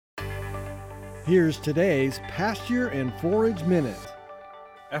Here's today's Pasture and Forage Minute.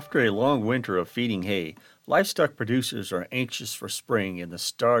 After a long winter of feeding hay, livestock producers are anxious for spring and the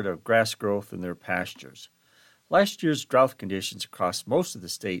start of grass growth in their pastures. Last year's drought conditions across most of the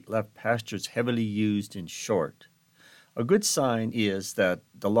state left pastures heavily used and short. A good sign is that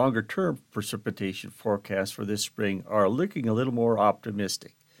the longer-term precipitation forecasts for this spring are looking a little more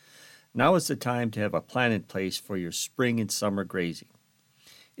optimistic. Now is the time to have a plan in place for your spring and summer grazing.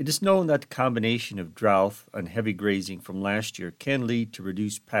 It is known that the combination of drought and heavy grazing from last year can lead to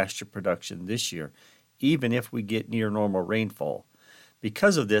reduced pasture production this year, even if we get near normal rainfall.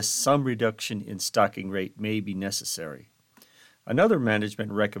 Because of this, some reduction in stocking rate may be necessary. Another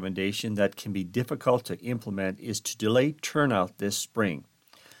management recommendation that can be difficult to implement is to delay turnout this spring.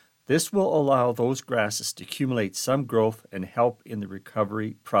 This will allow those grasses to accumulate some growth and help in the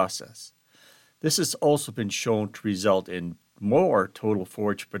recovery process. This has also been shown to result in more total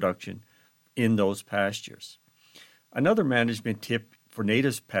forage production in those pastures. Another management tip for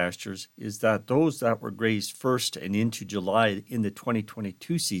native pastures is that those that were grazed first and into July in the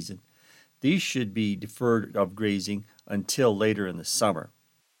 2022 season, these should be deferred of grazing until later in the summer.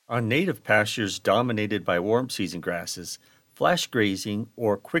 On native pastures dominated by warm season grasses, flash grazing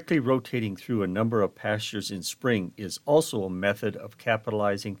or quickly rotating through a number of pastures in spring is also a method of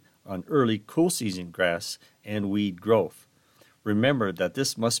capitalizing on early cool season grass and weed growth. Remember that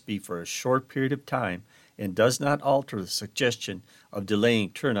this must be for a short period of time and does not alter the suggestion of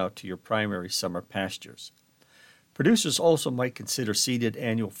delaying turnout to your primary summer pastures. Producers also might consider seeded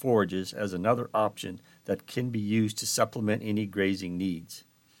annual forages as another option that can be used to supplement any grazing needs.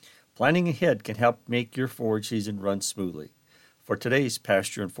 Planning ahead can help make your forage season run smoothly. For today's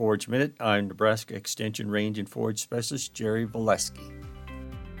Pasture and Forage Minute, I'm Nebraska Extension Range and Forage Specialist Jerry Volesky.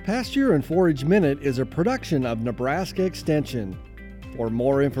 Pasture and Forage Minute is a production of Nebraska Extension. For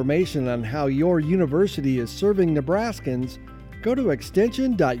more information on how your university is serving Nebraskans, go to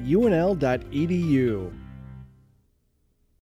extension.unl.edu.